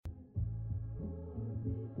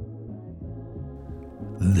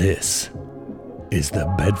This is the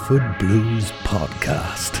Bedford Blues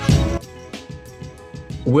Podcast.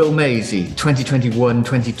 Will Maisey,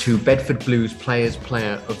 2021-22 Bedford Blues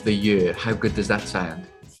Player of the Year. How good does that sound?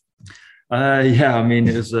 Yeah, I mean,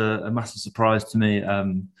 it was a massive surprise to me. I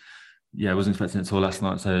wasn't expecting it at all last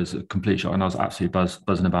night, so it was a complete shock, and I was absolutely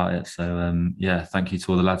buzzing about it. So, thank you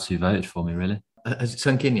to all the lads who voted for me, really. Has it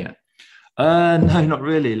sunk in yet? No, not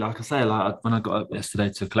really. Like I say, when I got up yesterday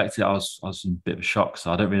to collect it, I was in a bit of a shock,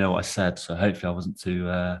 so I don't really know what I said. So hopefully I wasn't too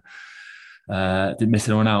didn't miss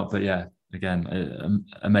anyone out. But yeah, again,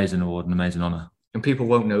 amazing award and amazing honour. And people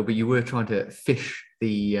won't know, but you were trying to fish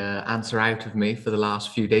the answer out of me for the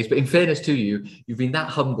last few days. But in fairness to you, you've been that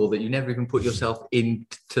humble that you never even put yourself into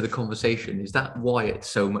the conversation. Is that why it's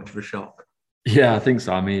so much of a shock? Yeah, I think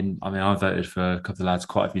so. I mean, I voted for a couple of lads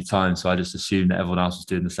quite a few times, so I just assumed that everyone else was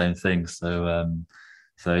doing the same thing. So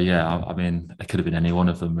yeah, I mean, it could have been any one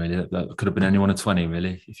of them, really. It could have been any one of 20,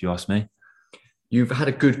 really, if you ask me. You've had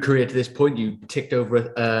a good career to this point. You ticked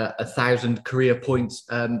over 1,000 career points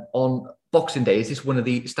on Boxing Day. Is this one of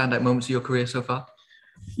the standout moments of your career so far?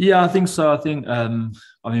 Yeah, I think so. I think,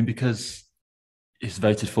 because it's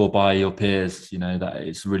voted for by your peers, you know, that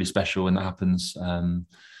it's really special when that happens.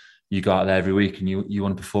 You go out there every week and you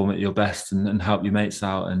want to perform at your best and help your mates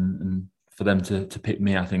out, and for them to pick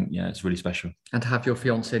me, I think, yeah, it's really special. And to have your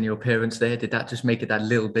fiancé and your parents there, did that just make it that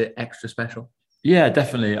little bit extra special? Yeah,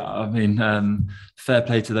 definitely. I mean, fair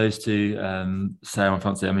play to those two. Sarah, my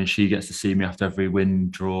fiancée, I mean, she gets to see me after every win,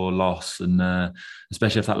 draw, loss, and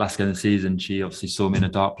especially after that last game of the season, she obviously saw me in a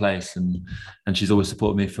dark place, and she's always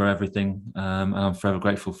supported me for everything, and I'm forever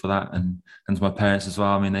grateful for that. And to my parents as well.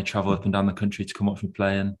 I mean, they travel up and down the country to come watch me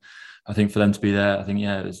play, and I think for them to be there, I think,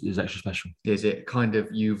 yeah, it's extra special. Is it kind of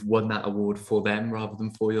you've won that award for them rather than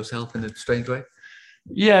for yourself in a strange way?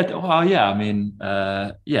 Yeah, well, yeah. I mean,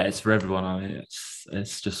 it's for everyone. I mean,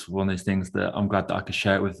 it's just one of those things that I'm glad that I could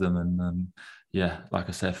share it with them, and like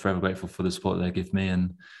I said, forever grateful for the support they give me,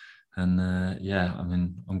 and I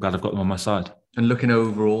mean, I'm glad I've got them on my side. And looking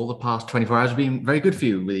overall, the past 24 hours have been very good for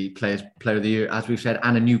you with the Player of the Year, as we've said,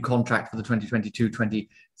 and a new contract for the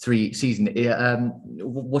 2022-23 season.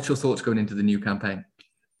 What's your thoughts going into the new campaign?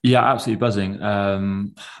 Yeah, absolutely buzzing.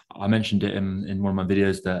 I mentioned it in one of my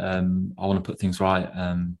videos that I want to put things right.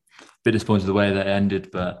 A bit disappointed the way that it ended,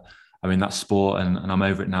 but I mean, that's sport, and I'm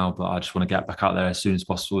over it now, but I just want to get back out there as soon as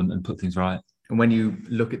possible and put things right. And when you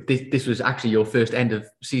look at this was actually your first end of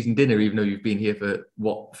season dinner, even though you've been here for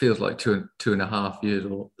what feels like two and a half years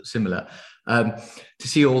or similar. To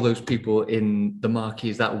see all those people in the marquee,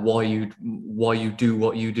 is that why you do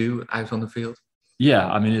what you do out on the field? Yeah,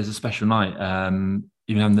 I mean, it's a special night.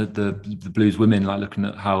 Even the Blues women, like looking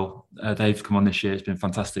at how they've come on this year, it's been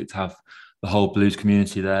fantastic to have the whole Blues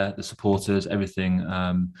community there, the supporters, everything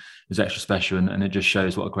is extra special, and it just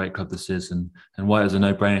shows what a great club this is, and why it was a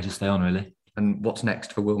no-brainer to stay on, really. And what's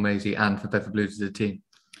next for Will Maisey and for Bedford Blues as a team?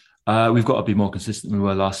 We've got to be more consistent than we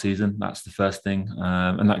were last season. That's the first thing,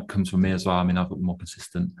 and that comes from me as well. I mean, I've got to be more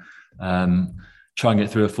consistent. Try and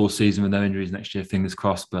get through a full season with no injuries next year, fingers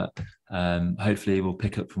crossed. But hopefully we'll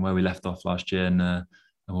pick up from where we left off last year, and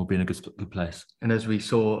we'll be in a good place. And as we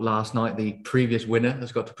saw last night, the previous winner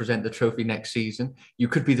has got to present the trophy next season. You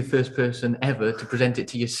could be the first person ever to present it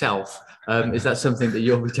to yourself. Is that something that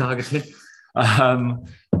you'll be targeting?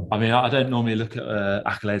 I mean, I don't normally look at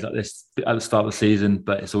accolades like this at the start of the season,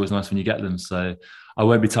 but it's always nice when you get them. So I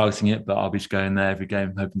won't be targeting it, but I'll be just going there every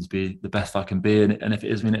game, hoping to be the best I can be. And if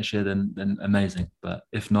it is me next year, then amazing. But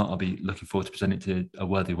if not, I'll be looking forward to presenting to a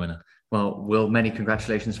worthy winner. Well, Will, many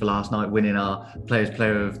congratulations for last night winning our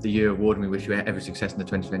Player of the Year award, and we wish you every success in the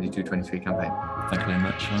 2022-23 campaign. Thank you very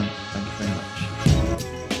much, Sean. Thank you very much.